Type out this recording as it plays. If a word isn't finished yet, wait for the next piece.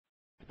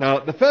Now,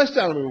 the first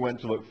animal we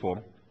went to look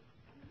for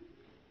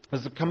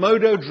was the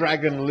Komodo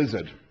dragon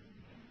lizard.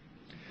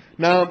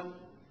 Now,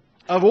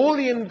 of all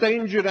the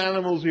endangered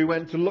animals we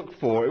went to look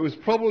for, it was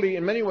probably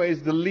in many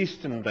ways the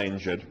least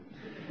endangered,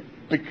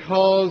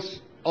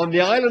 because on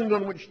the island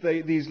on which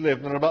these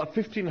live, there are about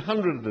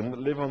 1,500 of them that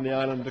live on the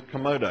island of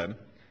Komodo.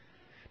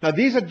 Now,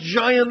 these are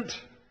giant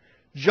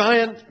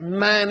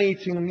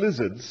man-eating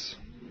lizards.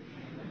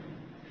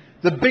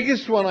 The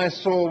biggest one I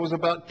saw was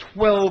about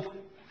 12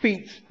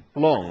 feet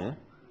long.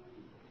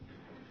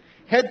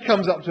 Head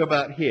comes up to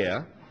about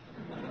here.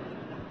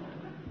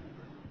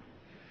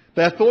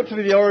 They are thought to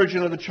be the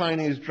origin of the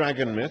Chinese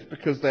dragon myth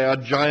because they are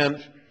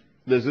giant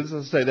lizards.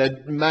 As I say,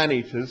 they're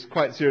man-eaters.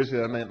 Quite seriously,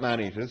 they're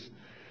man-eaters.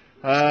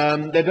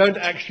 They don't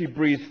actually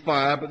breathe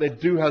fire, but they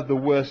do have the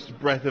worst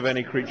breath of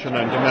any creature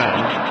known to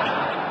man.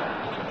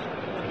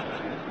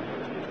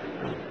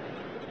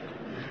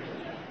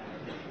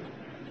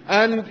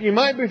 And you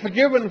might be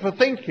forgiven for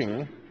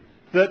thinking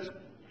that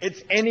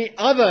it's any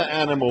other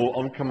animal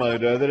on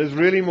Komodo that is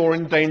really more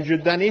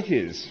endangered than it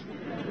is.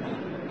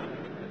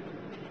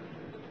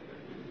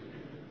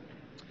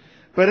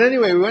 But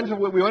anyway, we went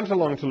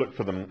along to look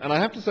for them, and I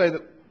have to say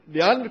that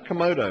the island of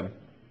Komodo,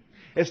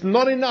 it's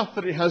not enough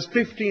that it has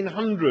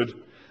 1,500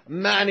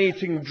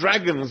 man-eating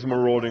dragons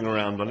marauding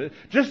around on it.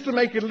 Just to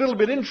make it a little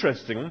bit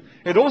interesting,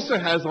 it also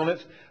has on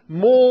it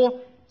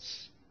more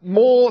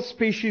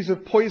species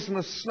of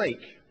poisonous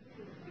snake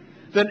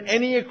than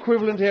any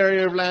equivalent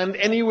area of land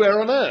anywhere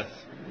on Earth.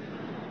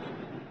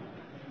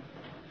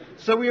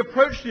 So we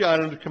approached the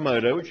island of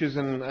Komodo, which is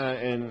in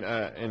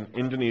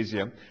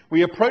Indonesia.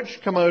 We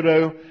approached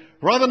Komodo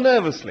rather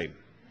nervously,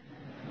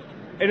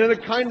 and in a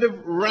kind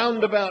of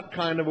roundabout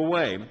kind of a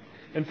way.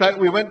 In fact,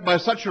 we went by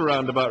such a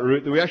roundabout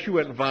route that we actually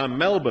went via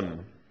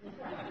Melbourne,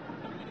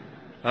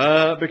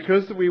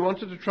 because we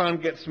wanted to try and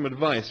get some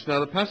advice. Now,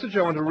 the passage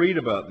I want to read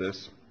about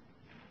this,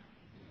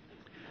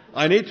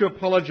 I need to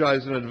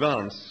apologize in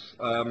advance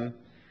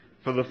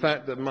for the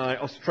fact that my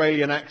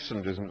Australian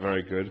accent isn't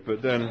very good,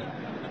 but then,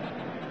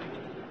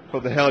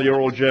 what the hell, you're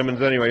all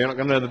Germans anyway, you're not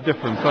going to know the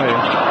difference, are you?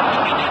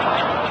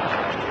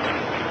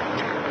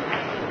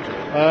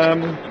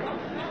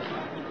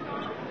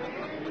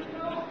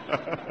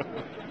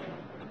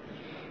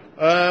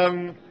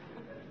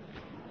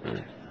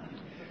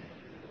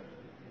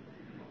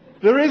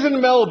 There is in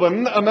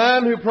Melbourne a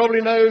man who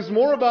probably knows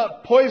more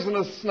about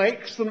poisonous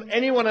snakes than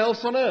anyone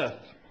else on Earth.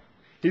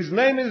 His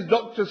name is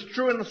Dr.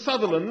 Struan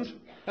Sutherland,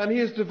 and he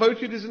has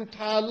devoted his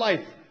entire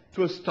life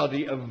to a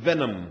study of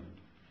venom.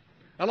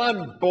 And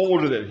I'm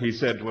bored with it, he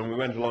said when we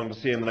went along to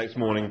see him the next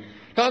morning.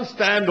 Can't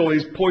stand all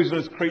these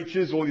poisonous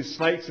creatures, all these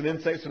snakes and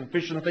insects and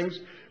fish and things,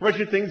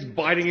 wretched things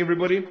biting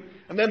everybody.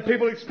 And then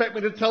people expect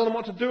me to tell them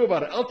what to do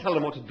about it. I'll tell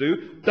them what to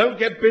do. Don't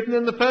get bitten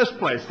in the first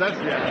place. That's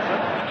the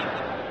answer.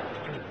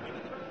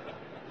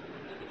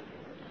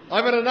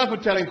 I've had enough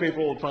of telling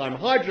people all the time,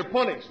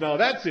 hydroponics, now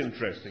that's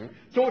interesting.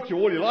 Talk to you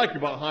all you like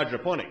about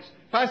hydroponics.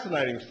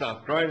 Fascinating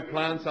stuff, growing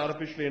plants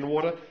artificially in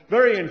water.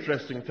 Very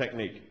interesting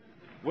technique.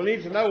 We'll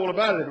need to know all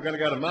about it if we're going to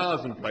go to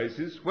Mars and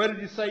places. Where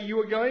did you say you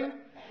were going?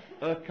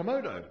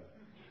 Komodo.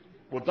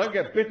 Well, don't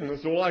get bitten,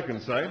 that's all I can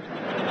say.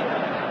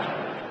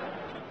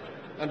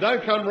 And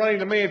don't come running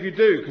to me if you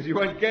do, because you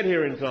won't get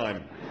here in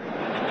time.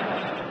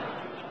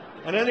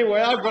 And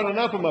anyway, I've got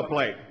enough on my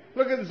plate.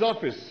 Look at this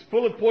office,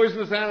 full of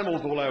poisonous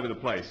animals all over the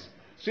place.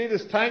 See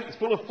this tank? It's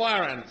full of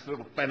fire ants,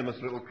 little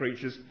venomous little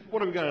creatures.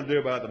 What are we going to do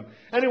about them?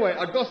 Anyway,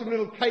 I've got some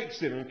little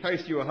cakes in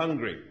case you were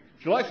hungry.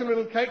 Would you like some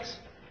little cakes?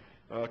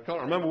 I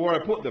can't remember where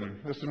I put them.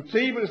 There's some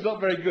tea, but it's not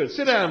very good.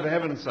 Sit down, for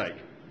heaven's sake.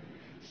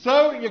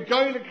 So, you're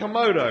going to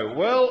Komodo.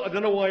 Well, I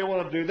don't know why you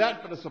want to do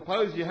that, but I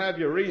suppose you have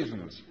your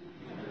reasons.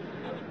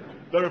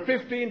 There are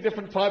 15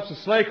 different types of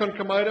snake on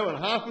Komodo, and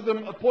half of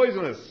them are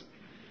poisonous.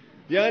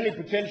 The only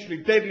potentially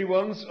deadly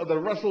ones are the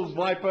Russell's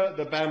viper,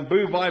 the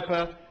bamboo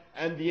viper,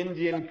 and the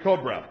Indian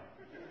cobra.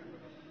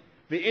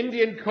 The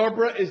Indian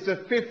cobra is the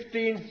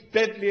 15th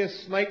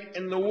deadliest snake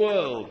in the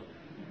world.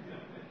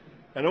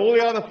 And all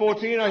the other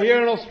 14 are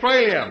here in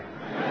Australia.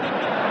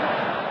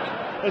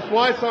 That's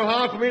why it's so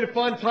hard for me to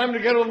find time to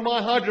get on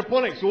my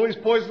hydroponics. All these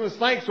poisonous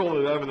snakes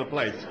all over the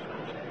place.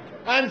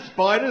 And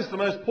spiders. The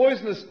most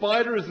poisonous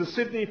spider is the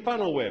Sydney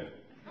funnel web.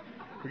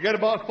 We get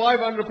about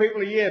 500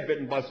 people a year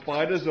bitten by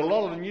spiders. A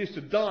lot of them used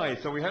to die,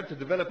 so we had to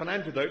develop an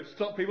antidote to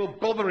stop people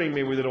bothering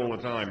me with it all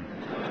the time.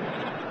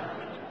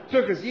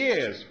 Took us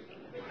years.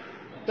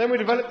 Then we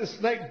developed the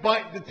snake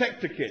bite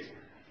detector kit.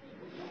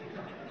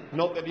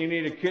 Not that you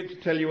need a kit to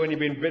tell you when you've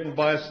been bitten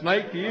by a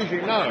snake, you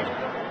usually know.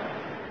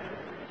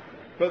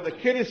 But the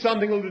kit is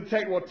something that will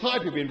detect what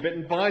type you've been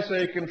bitten by so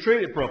you can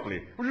treat it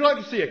properly. Would you like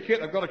to see a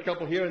kit? I've got a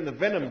couple here in the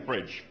venom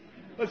fridge.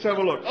 Let's have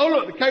a look. Oh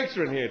look, the cakes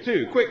are in here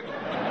too. Quick.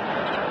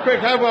 Quick,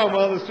 have one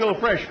while they're still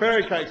fresh.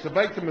 Fairy cakes, I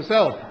baked them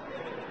myself.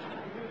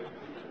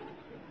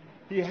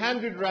 He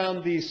handed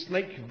round these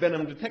snake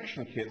venom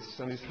detection kits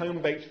and his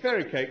home-baked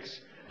fairy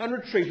cakes and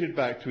retreated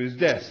back to his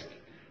desk,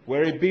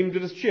 where he beamed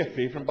at us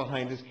cheerfully from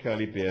behind his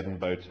curly beard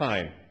and bow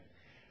tie.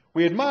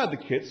 We admired the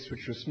kits,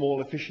 which were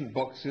small, efficient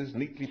boxes,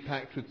 neatly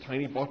packed with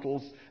tiny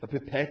bottles, a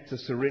pipette, a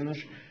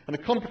syringe, and a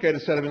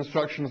complicated set of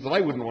instructions that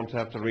I wouldn't want to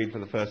have to read for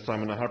the first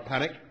time in a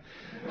panic.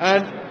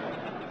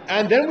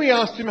 And then we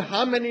asked him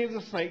how many of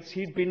the snakes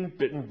he'd been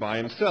bitten by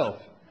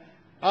himself.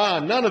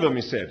 None of them,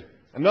 he said.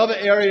 Another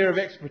area of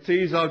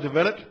expertise I've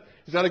developed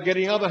is that of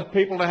getting other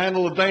people to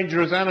handle the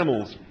dangerous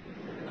animals.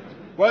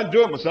 Won't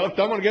do it myself,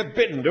 don't want to get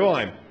bitten, do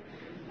I?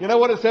 You know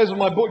what it says on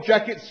my book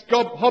jacket?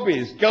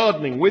 Hobbies,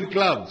 gardening with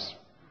gloves.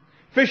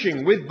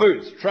 Fishing with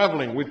boots,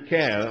 travelling with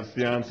care, that's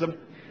the answer.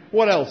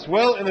 What else?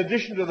 Well, in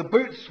addition to the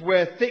boots,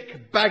 wear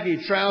thick, baggy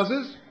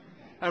trousers,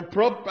 and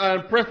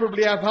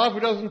preferably have half a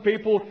dozen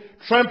people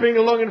tramping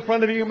along in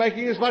front of you,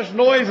 making as much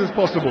noise as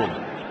possible.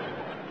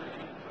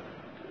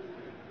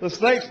 The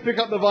snakes pick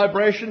up the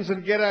vibrations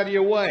and get out of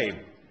your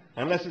way,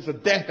 unless it's a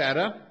death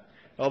adder,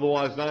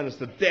 otherwise known as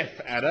the deaf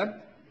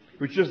adder,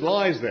 which just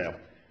lies there.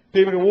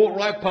 People can walk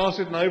right past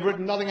it and over it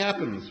and nothing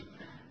happens.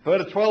 I've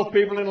heard of 12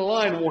 people in a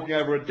line walking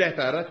over a death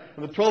adder,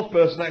 and the 12th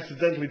person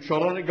accidentally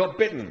trod on it and got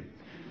bitten.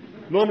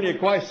 Normally you're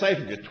quite safe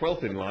if you're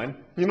 12th in line.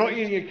 You're not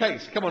eating your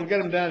cakes. Come on,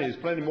 get them down here.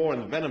 There's plenty more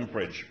in the venom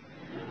fridge.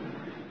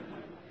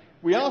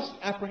 We asked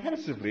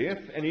apprehensively if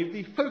any of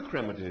the folk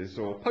remedies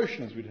or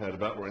potions we'd heard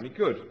about were any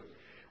good.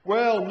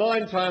 Well,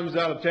 9 times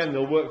out of 10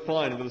 they'll work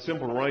fine, for the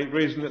simple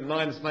reason that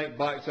 9 snake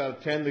bites out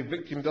of 10 the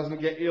victim doesn't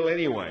get ill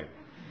anyway.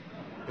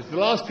 It's the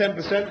last 10%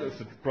 that's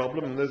the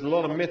problem, and there's a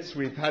lot of myths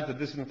we've had to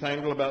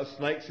disentangle about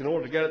snakes in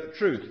order to get at the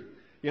truth.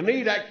 You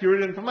need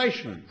accurate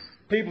information.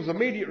 People's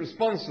immediate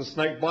response to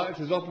snake bites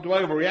is often to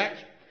overreact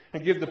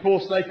and give the poor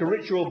snake a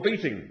ritual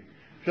beating,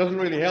 which doesn't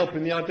really help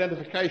in the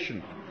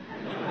identification.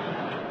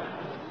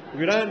 If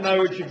you don't know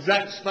which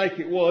exact snake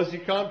it was, you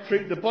can't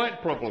treat the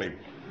bite properly.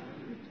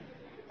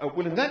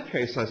 Well, in that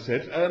case, I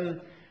said,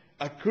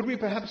 could we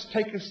perhaps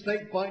take a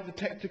snake bite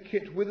detector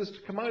kit with us to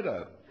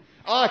Komodo?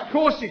 Of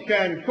course you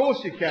can,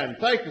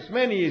 Take as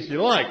many as you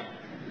like.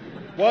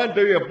 Won't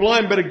do you a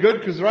blind bit of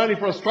good because they're only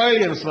for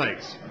Australian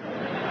snakes.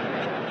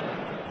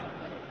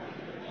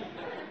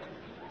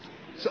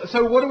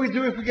 So what do we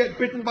do if we get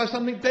bitten by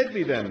something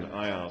deadly then?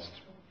 I asked.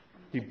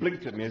 He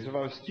blinked at me as if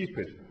I was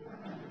stupid.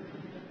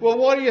 Well,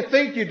 what do you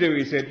think you do?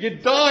 He said.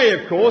 You die,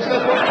 of course.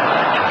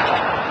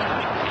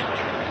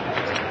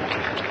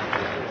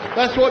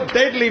 That's what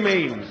deadly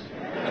means.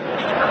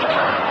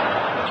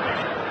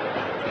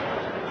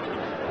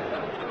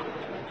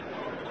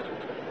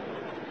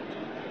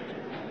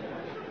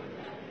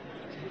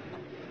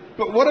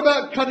 But what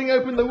about cutting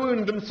open the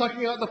wound and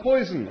sucking out the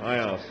poison? I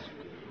asked.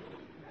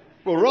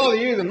 Well, rather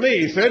you than me,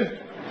 he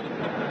said.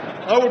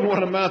 I wouldn't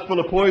want a mouthful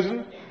of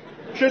poison.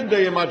 Shouldn't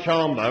do you much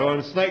harm, though,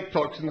 and snake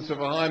toxins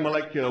have a high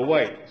molecular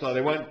weight, so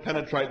they won't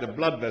penetrate the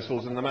blood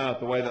vessels in the mouth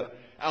the way that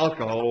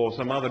alcohol or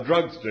some other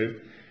drugs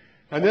do.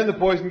 And then the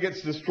poison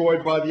gets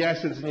destroyed by the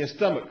acids in your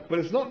stomach. But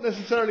it's not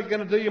necessarily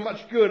going to do you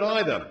much good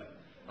either.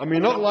 I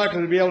mean, you're not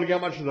likely to be able to get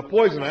much of the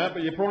poison out,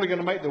 but you're probably going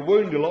to make the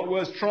wound a lot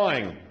worse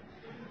trying.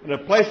 In a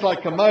place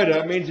like Komodo,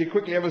 it means you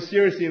quickly have a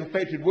seriously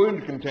infected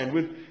wound to contend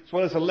with, as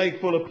well as a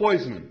leg full of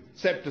poison.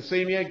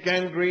 Septicemia,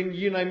 gangrene,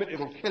 you name it,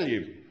 it'll kill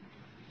you.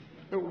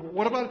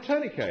 What about a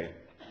tourniquet?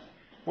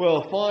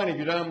 Well, fine if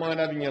you don't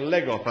mind having your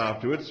leg off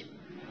afterwards.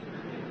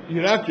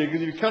 You'd have to,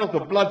 because if you cut off the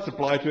blood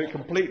supply to it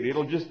completely,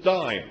 it'll just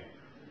die.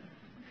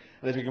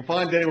 And if you can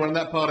find anyone in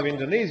that part of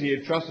Indonesia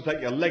you'd trust to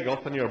take your leg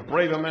off, then you're a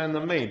braver man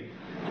than me.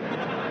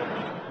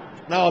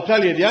 Now, I'll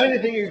tell you, the only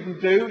thing you can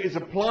do is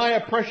apply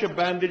a pressure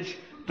bandage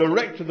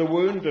direct to the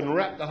wound and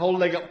wrap the whole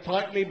leg up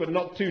tightly, but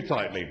not too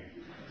tightly.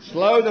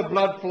 Slow the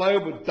blood flow,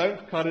 but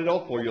don't cut it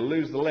off or you'll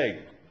lose the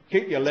leg.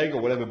 Keep your leg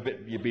or whatever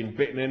bit you've been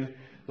bitten in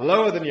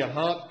lower than your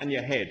heart and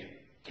your head.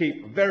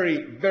 Keep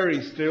very,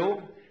 very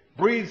still.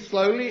 Breathe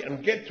slowly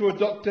and get to a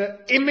doctor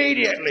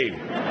immediately.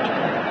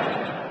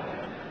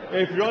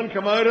 If you're on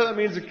Komodo, that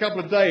means a couple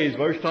of days,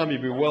 by which time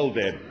you'll be well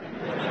dead.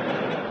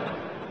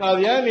 Now,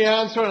 the only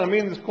answer, and I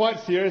mean this quite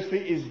seriously,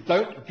 is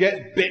don't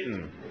get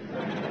bitten.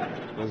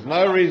 There's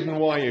no reason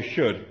why you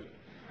should.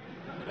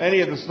 Any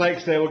of the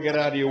snakes there will get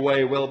out of your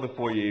way well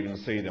before you even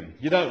see them.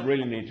 You don't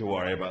really need to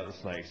worry about the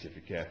snakes if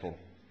you're careful.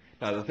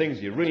 Now, the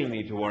things you really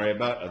need to worry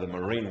about are the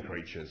marine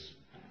creatures.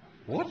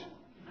 What?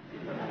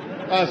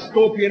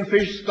 Scorpion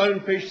fish,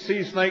 stonefish,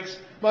 sea snakes,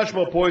 much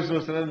more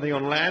poisonous than anything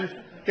on land.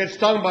 Get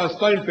stung by a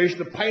stonefish,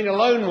 the pain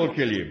alone will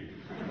kill you.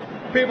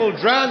 People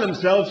drown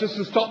themselves just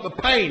to stop the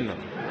pain.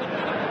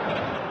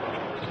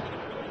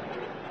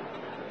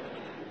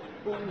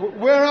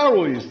 Where are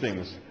all these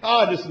things?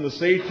 Just in the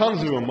sea,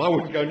 tons of them. I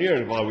wouldn't go near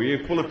it if I were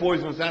you. Full of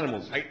poisonous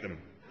animals. Hate them.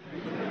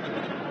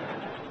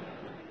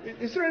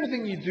 Is there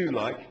anything you do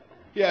like?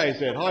 Yeah, he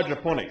said,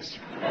 hydroponics.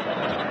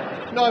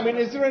 No, I mean,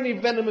 is there any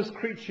venomous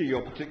creature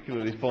you're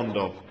particularly fond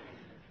of?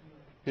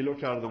 He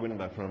looked out of the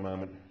window for a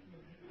moment.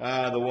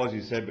 There was,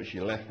 he said, but she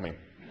left me.